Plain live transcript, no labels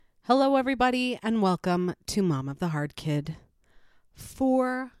Hello, everybody, and welcome to Mom of the Hard Kid.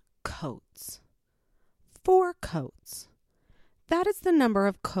 4 coats. 4 coats. That is the number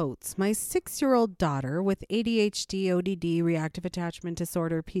of coats my 6-year-old daughter with ADHD, ODD, reactive attachment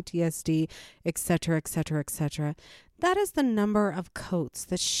disorder, PTSD, etc., etc., etc. That is the number of coats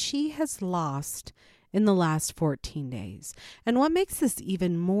that she has lost in the last 14 days. And what makes this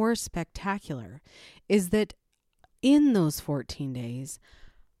even more spectacular is that in those 14 days,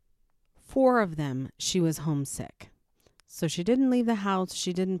 4 of them, she was homesick. So she didn't leave the house.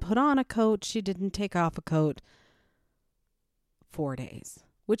 She didn't put on a coat. She didn't take off a coat. 4 days,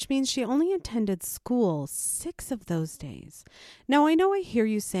 which means she only attended school 6 of those days. Now, I know I hear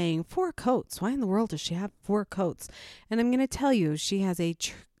you saying 4 coats. Why in the world does she have 4 coats? And I'm going to tell you, she has a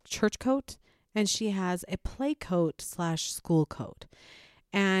church coat and she has a play coat / school coat.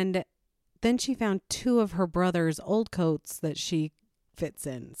 And then she found 2 of her brother's old coats that she fits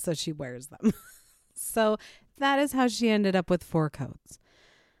in, so she wears them. So that is how she ended up with 4 coats.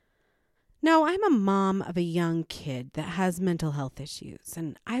 Now, I'm a mom of a young kid that has mental health issues,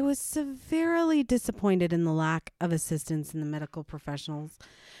 and I was severely disappointed in the lack of assistance in the medical professionals.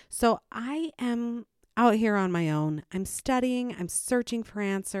 So I am out here on my own. I'm studying, I'm searching for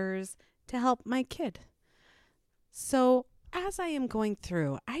answers to help my kid. So as I am going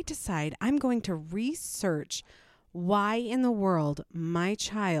through, I decide I'm going to research why in the world my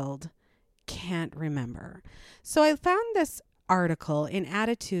child can't remember. So I found this article in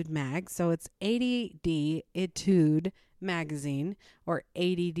Attitude Mag. So it's ADD Etude magazine or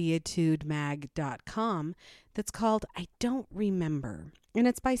ADDetudemag.com that's called I Don't Remember. And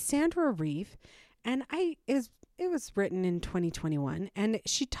it's by Sandra Reef. And it was written in 2021. And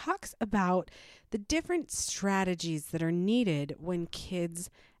she talks about the different strategies that are needed when kids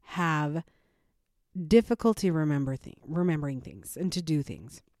have difficulty remembering things and to do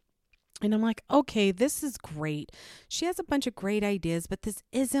things. And I'm like, okay, this is great. She has a bunch of great ideas, but this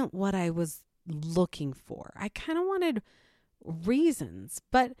isn't what I was looking for. I kind of wanted reasons,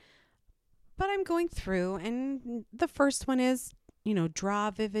 but I'm going through, and the first one is,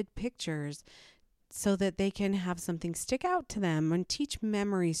 draw vivid pictures so that they can have something stick out to them, and teach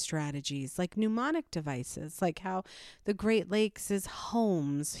memory strategies like mnemonic devices, like how the Great Lakes is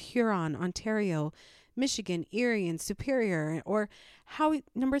Holmes, Huron, Ontario, Michigan, Erie, and Superior, or how,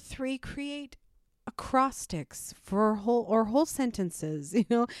 number 3, create acrostics for whole sentences,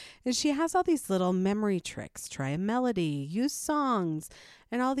 and she has all these little memory tricks. Try a melody, use songs,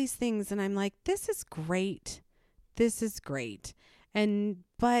 and all these things. And I'm like, this is great.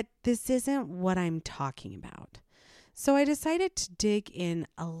 But this isn't what I'm talking about. So I decided to dig in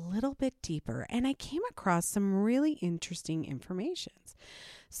a little bit deeper, and I came across some really interesting information.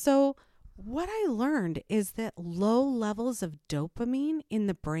 So what I learned is that low levels of dopamine in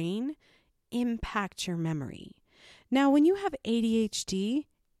the brain impact your memory. Now, when you have ADHD,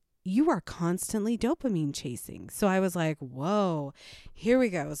 you are constantly dopamine chasing. So I was like, whoa, here we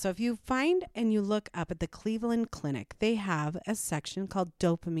go. So if you find and you look up at the Cleveland Clinic, they have a section called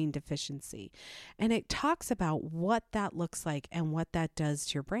dopamine deficiency. And it talks about what that looks like and what that does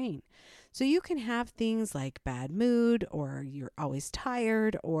to your brain. So you can have things like bad mood, or you're always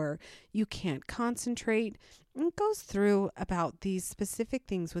tired, or you can't concentrate. And it goes through about these specific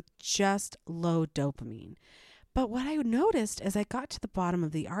things with just low dopamine. But what I noticed as I got to the bottom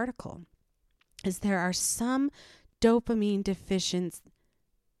of the article is there are some dopamine deficient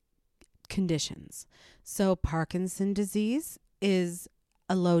conditions. So Parkinson's disease is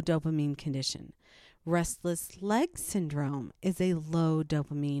a low dopamine condition. Restless leg syndrome is a low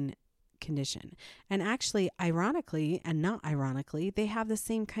dopamine condition. And actually, ironically, and not ironically, they have the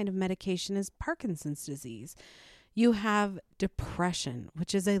same kind of medication as Parkinson's disease. You have depression,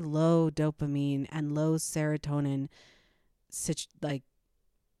 which is a low dopamine and low serotonin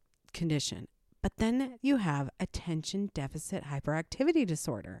condition. But then you have attention deficit hyperactivity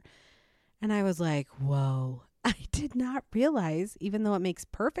disorder. And I was like, whoa, I did not realize, even though it makes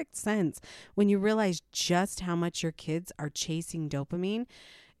perfect sense when you realize just how much your kids are chasing dopamine,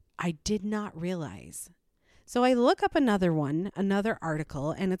 I did not realize. So I look up another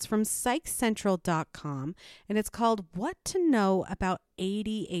article, and it's from psychcentral.com, and it's called What to Know About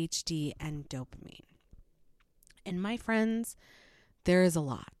ADHD and Dopamine. And my friends, there is a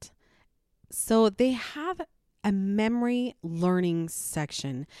lot. So they have a memory learning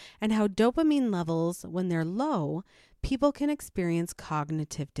section and how dopamine levels, when they're low, people can experience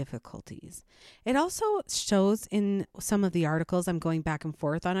cognitive difficulties. It also shows in some of the articles, I'm going back and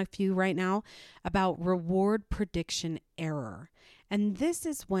forth on a few right now, about reward prediction error. And this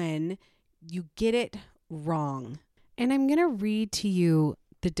is when you get it wrong. And I'm going to read to you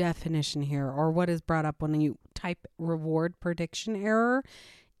the definition here, or what is brought up when you type reward prediction error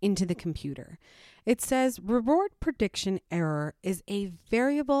into the computer. It says reward prediction error is a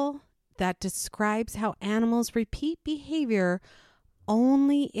variable that describes how animals repeat behavior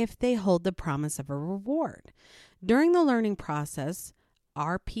only if they hold the promise of a reward. During the learning process,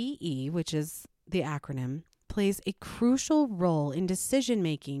 RPE, which is the acronym, plays a crucial role in decision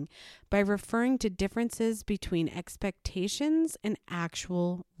making by referring to differences between expectations and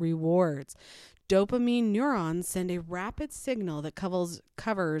actual rewards. Dopamine neurons send a rapid signal that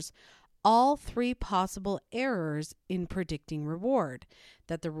covers all three possible errors in predicting reward: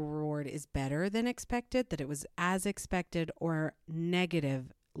 that the reward is better than expected, that it was as expected, or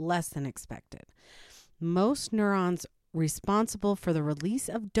negative, less than expected. Most neurons responsible for the release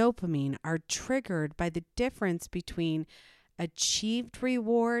of dopamine are triggered by the difference between achieved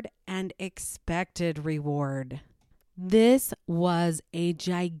reward and expected reward. This was a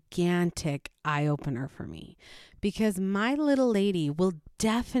gigantic eye-opener for me, because my little lady will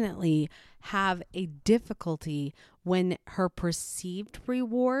definitely have a difficulty when her perceived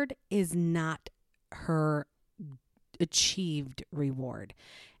reward is not her achieved reward.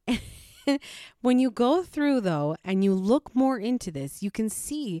 When you go through, though, and you look more into this, you can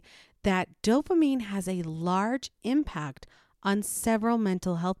see that dopamine has a large impact on several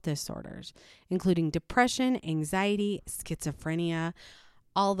mental health disorders, including depression, anxiety, schizophrenia,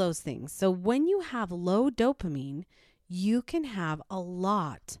 all those things. So when you have low dopamine, you can have a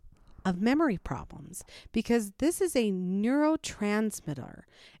lot of memory problems, because this is a neurotransmitter.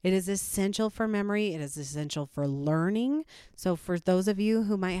 It is essential for memory. It is essential for learning. So for those of you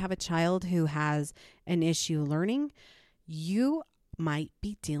who might have a child who has an issue learning, you might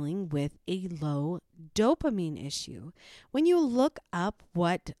be dealing with a low dopamine issue. When you look up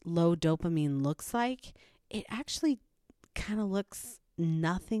what low dopamine looks like, it actually kind of looks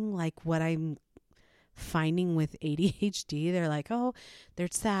nothing like what I'm finding with ADHD. They're like, oh, they're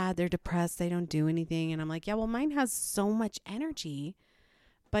sad, they're depressed, they don't do anything. And I'm like, yeah, well, mine has so much energy,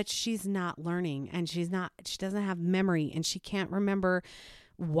 but she's not learning, and she doesn't have memory, and she can't remember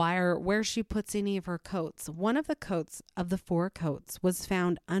where she puts any of her coats. One of the coats of the 4 coats was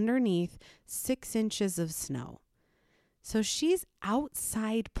found underneath 6 inches of snow. So she's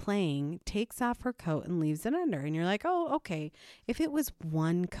outside playing, takes off her coat and leaves it under. And you're like, oh, okay. If it was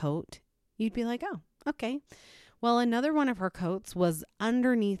 1 coat, you'd be like, oh, okay. Well, another one of her coats was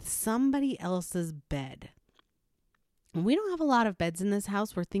underneath somebody else's bed. And we don't have a lot of beds in this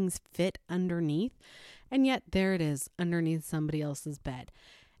house where things fit underneath. And yet there it is, underneath somebody else's bed.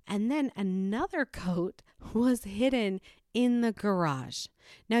 And then another coat was hidden in the garage.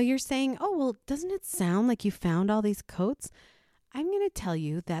 Now you're saying, oh, well, doesn't it sound like you found all these coats? I'm going to tell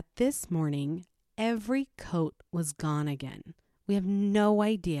you that this morning, every coat was gone again. We have no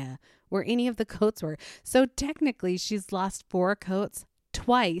idea where any of the coats were. So technically, she's lost 4 coats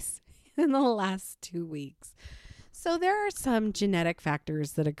twice in the last 2 weeks. So there are some genetic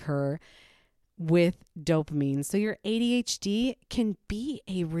factors that occur with dopamine. So your ADHD can be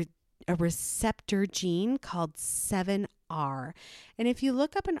a receptor gene called 7R. And if you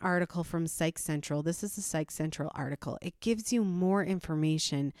look up an article from Psych Central, this is a Psych Central article, it gives you more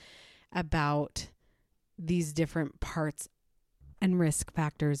information about these different parts and risk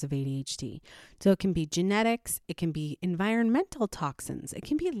factors of ADHD. So it can be genetics, it can be environmental toxins, it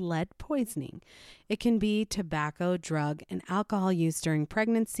can be lead poisoning, it can be tobacco, drug, and alcohol use during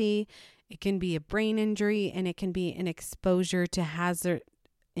pregnancy, it can be a brain injury, and it can be an exposure to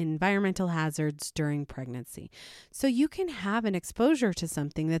environmental hazards during pregnancy. So you can have an exposure to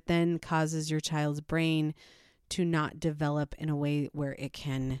something that then causes your child's brain to not develop in a way where it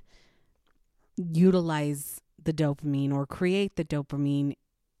can utilize the dopamine or create the dopamine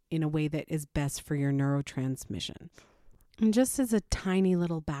in a way that is best for your neurotransmission. And just as a tiny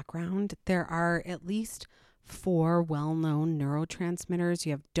little background, there are at least 4 well-known neurotransmitters.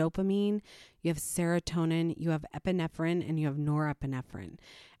 You have dopamine, you have serotonin, you have epinephrine, and you have norepinephrine.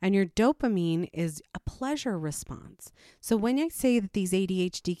 And your dopamine is a pleasure response. So when I say that these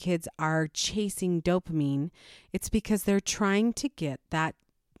ADHD kids are chasing dopamine, it's because they're trying to get that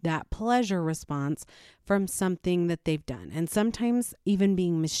pleasure response from something that they've done. And sometimes even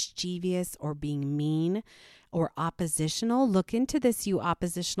being mischievous or being mean or oppositional. Look into this, you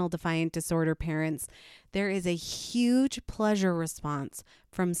oppositional defiant disorder parents. There is a huge pleasure response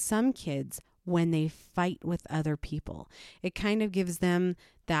from some kids when they fight with other people. It kind of gives them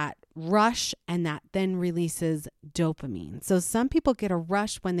that rush, and that then releases dopamine. So some people get a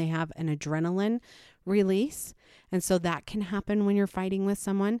rush when they have an adrenaline release. And so that can happen when you're fighting with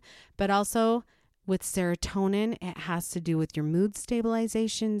someone. But also With serotonin, it has to do with your mood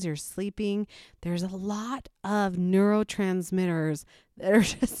stabilizations, your sleeping. There's a lot of neurotransmitters that are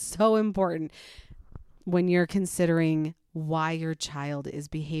just so important when you're considering why your child is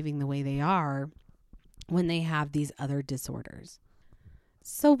behaving the way they are when they have these other disorders.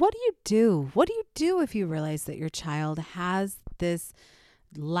 So what do you do? What do you do if you realize that your child has this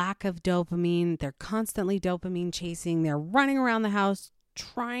lack of dopamine? They're constantly dopamine chasing. They're running around the house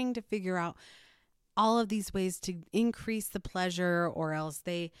trying to figure out all of these ways to increase the pleasure, or else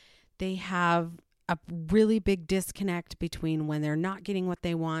they have a really big disconnect between when they're not getting what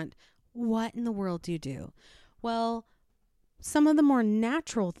they want. What in the world do you do? Well, some of the more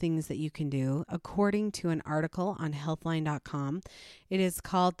natural things that you can do, according to an article on healthline.com, it is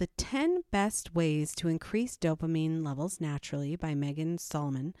called The 10 Best Ways to Increase Dopamine Levels Naturally by Megan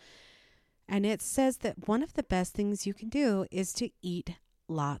Solomon. And it says that one of the best things you can do is to eat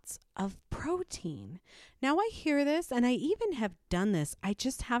lots of protein. Now I hear this, and I even have done this. I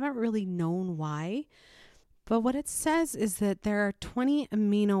just haven't really known why. But what it says is that there are 20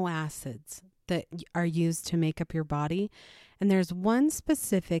 amino acids that are used to make up your body. And there's one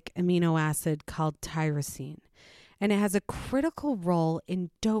specific amino acid called tyrosine. And it has a critical role in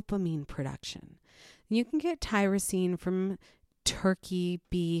dopamine production. You can get tyrosine from turkey,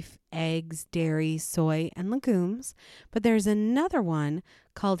 beef, eggs, dairy, soy, and legumes. But there's another one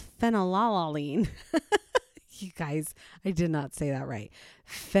called phenylalanine. You guys, I did not say that right.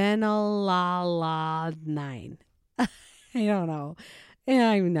 Phenylalanine. I don't know.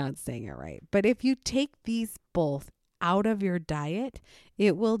 I'm not saying it right. But if you take these both out of your diet,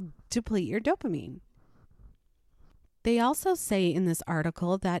 it will deplete your dopamine. They also say in this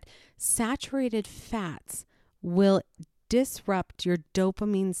article that saturated fats will disrupt your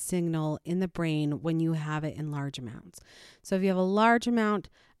dopamine signal in the brain when you have it in large amounts. So if you have a large amount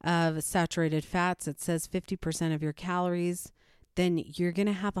of saturated fats, it says 50% of your calories, then you're going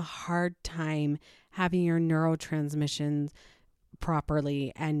to have a hard time having your neurotransmissions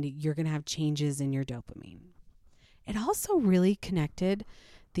properly, and you're going to have changes in your dopamine. It also really connected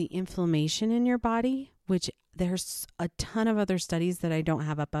the inflammation in your body, which there's a ton of other studies that I don't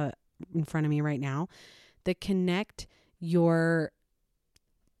have up in front of me right now that connect your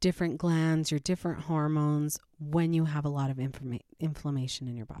different glands, your different hormones when you have a lot of inflammation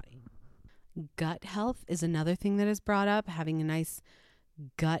in your body. Gut health is another thing that is brought up, having a nice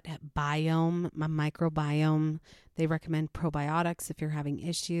gut biome, a microbiome. They recommend probiotics if you're having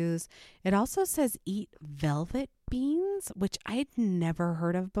issues. It also says eat velvet beans, which I'd never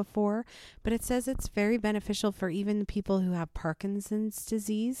heard of before, but it says it's very beneficial for even people who have Parkinson's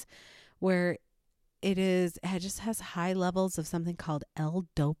disease, where it just has high levels of something called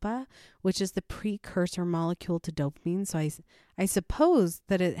L-DOPA, which is the precursor molecule to dopamine. So I suppose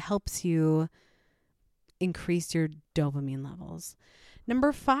that it helps you increase your dopamine levels.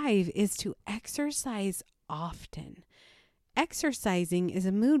 Number 5 is to exercise often. Exercising is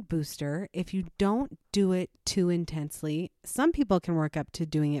a mood booster if you don't do it too intensely. Some people can work up to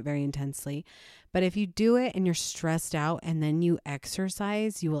doing it very intensely, but if you do it and you're stressed out and then you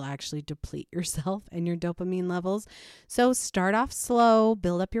exercise, you will actually deplete yourself and your dopamine levels. So start off slow,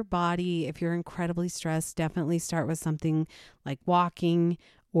 build up your body. If you're incredibly stressed, definitely start with something like walking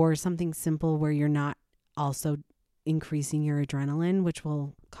or something simple where you're not also increasing your adrenaline, which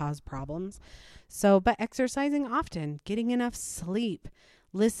will cause problems. But exercising often, getting enough sleep,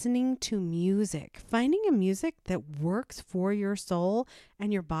 listening to music, finding a music that works for your soul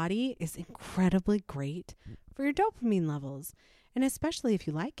and your body is incredibly great for your dopamine levels. And especially if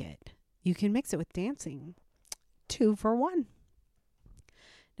you like it, you can mix it with dancing. 2 for 1.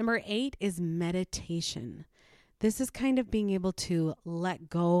 Number 8 is meditation. This is kind of being able to let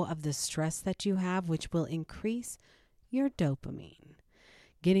go of the stress that you have, which will increase your dopamine.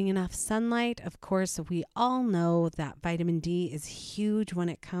 Getting enough sunlight, of course, we all know that vitamin D is huge when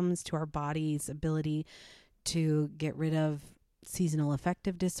it comes to our body's ability to get rid of seasonal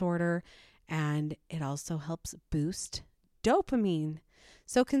affective disorder, and it also helps boost dopamine.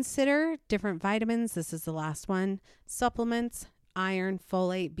 So consider different vitamins. This is the last one. Supplements, iron,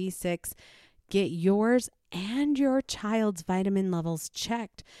 folate, B6. Get yours and your child's vitamin levels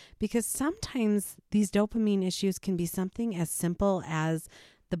checked, because sometimes these dopamine issues can be something as simple as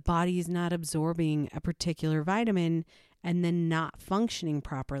the body is not absorbing a particular vitamin and then not functioning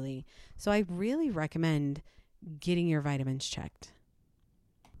properly. So I really recommend getting your vitamins checked.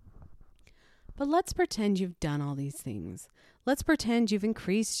 But let's pretend you've done all these things. Let's pretend you've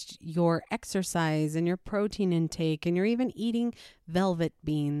increased your exercise and your protein intake, and you're even eating velvet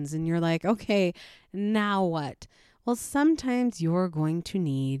beans, and you're like, okay, now what? Well, sometimes you're going to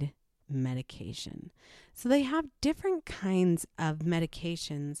need medication. So they have different kinds of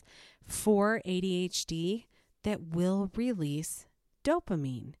medications for ADHD that will release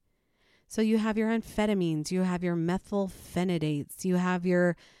dopamine. So you have your amphetamines, you have your methylphenidates, you have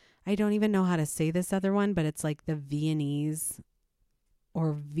your, I don't even know how to say this other one, but it's like the Viennese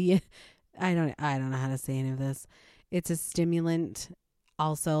or I don't know how to say any of this. It's a stimulant.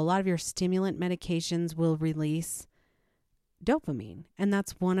 Also, a lot of your stimulant medications will release dopamine. And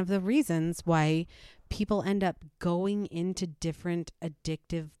that's one of the reasons why people end up going into different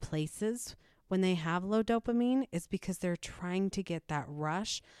addictive places when they have low dopamine, is because they're trying to get that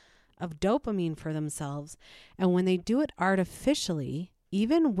rush of dopamine for themselves. And when they do it artificially,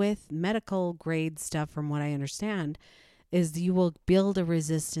 even with medical grade stuff, from what I understand, is you will build a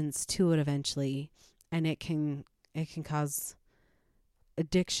resistance to it eventually, and it can cause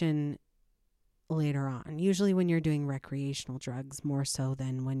addiction later on, usually when you're doing recreational drugs more so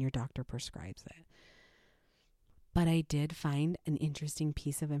than when your doctor prescribes it. But I did find an interesting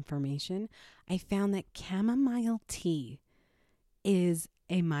piece of information. I found that chamomile tea is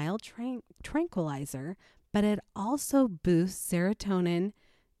a mild tranquilizer, but it also boosts serotonin,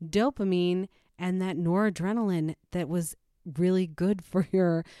 dopamine, and that noradrenaline that was really good for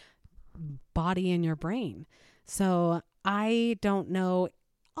your body and your brain. So I don't know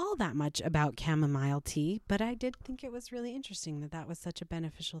all that much about chamomile tea, but I did think it was really interesting that that was such a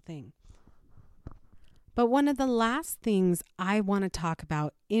beneficial thing. But one of the last things I want to talk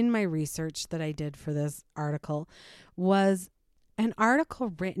about in my research that I did for this article was an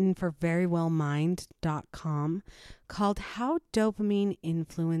article written for verywellmind.com called How Dopamine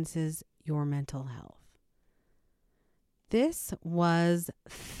Influences Your Mental Health. This was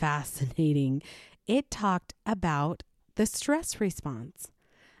fascinating. It talked about the stress response.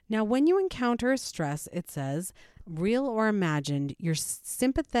 Now, when you encounter stress, it says, real or imagined, your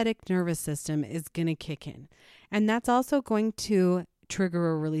sympathetic nervous system is going to kick in. And that's also going to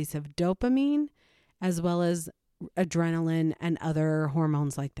trigger a release of dopamine, as well as adrenaline and other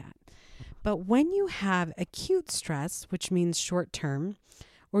hormones like that. But when you have acute stress, which means short term,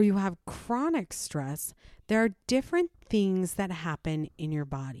 or you have chronic stress, there are different things that happen in your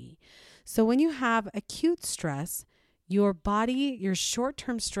body. So when you have acute stress, your body, your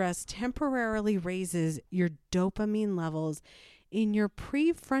short-term stress temporarily raises your dopamine levels in your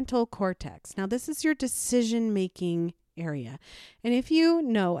prefrontal cortex. Now, this is your decision-making area. And if you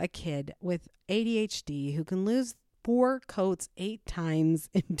know a kid with ADHD who can lose 4 coats 8 times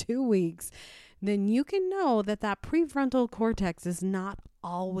in 2 weeks, then you can know that that prefrontal cortex is not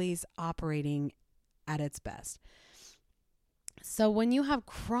always operating at its best. So when you have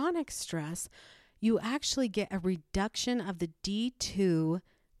chronic stress, you actually get a reduction of the D2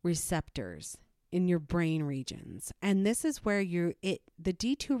 receptors in your brain regions. And this is where the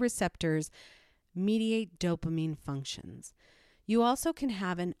D2 receptors mediate dopamine functions. You also can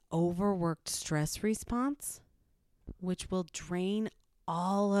have an overworked stress response, which will drain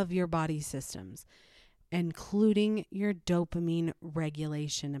all of your body systems, including your dopamine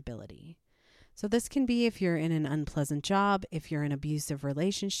regulation ability. So this can be if you're in an unpleasant job, if you're in an abusive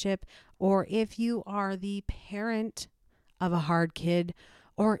relationship, or if you are the parent of a hard kid,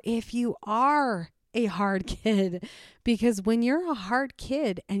 or if you are a hard kid. Because when you're a hard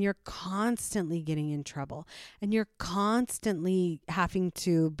kid and you're constantly getting in trouble and you're constantly having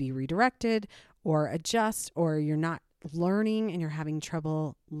to be redirected or adjust, or you're not learning and you're having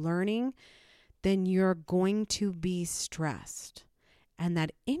trouble learning, then you're going to be stressed. And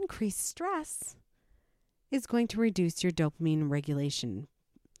that increased stress is going to reduce your dopamine regulation.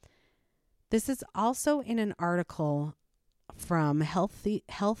 This is also in an article from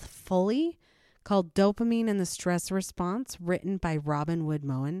Healthfully called Dopamine and the Stress Response, written by Robin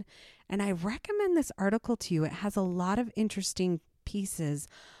Wood-Moen. And I recommend this article to you. It has a lot of interesting pieces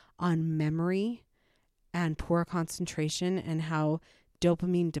on memory and poor concentration and how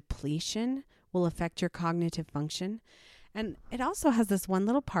dopamine depletion will affect your cognitive function. And it also has this one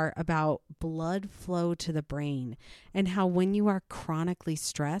little part about blood flow to the brain and how when you are chronically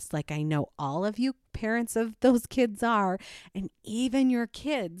stressed, like I know all of you parents of those kids are, and even your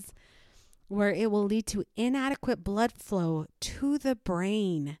kids, where it will lead to inadequate blood flow to the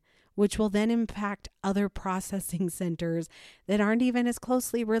brain, which will then impact other processing centers that aren't even as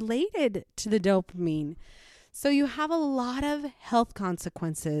closely related to the dopamine. So you have a lot of health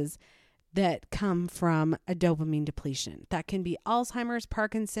consequences that come from a dopamine depletion. That can be Alzheimer's,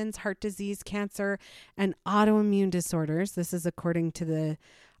 Parkinson's, heart disease, cancer, and autoimmune disorders. This is according to the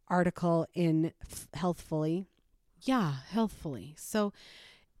article in Healthfully. Yeah, Healthfully. So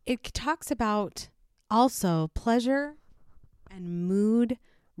it talks about also pleasure and mood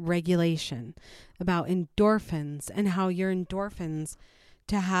regulation, about endorphins, and how your endorphins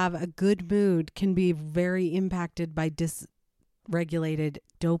to have a good mood can be very impacted by dysregulated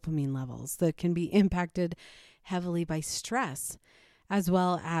dopamine levels that can be impacted heavily by stress, as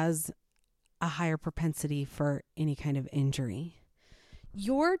well as a higher propensity for any kind of injury.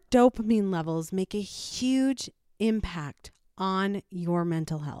 Your dopamine levels make a huge impact on your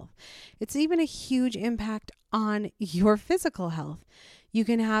mental health. It's even a huge impact on your physical health. You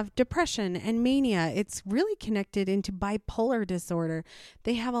can have depression and mania. It's really connected into bipolar disorder.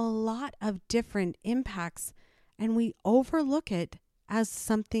 They have a lot of different impacts, and we overlook it as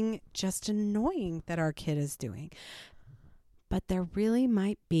something just annoying that our kid is doing. But there really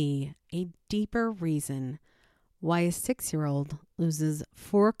might be a deeper reason why a 6-year-old loses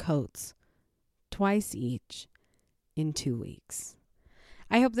 4 coats twice each in 2 weeks.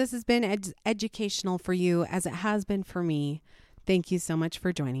 I hope this has been educational for you as it has been for me. Thank you so much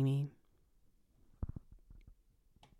for joining me.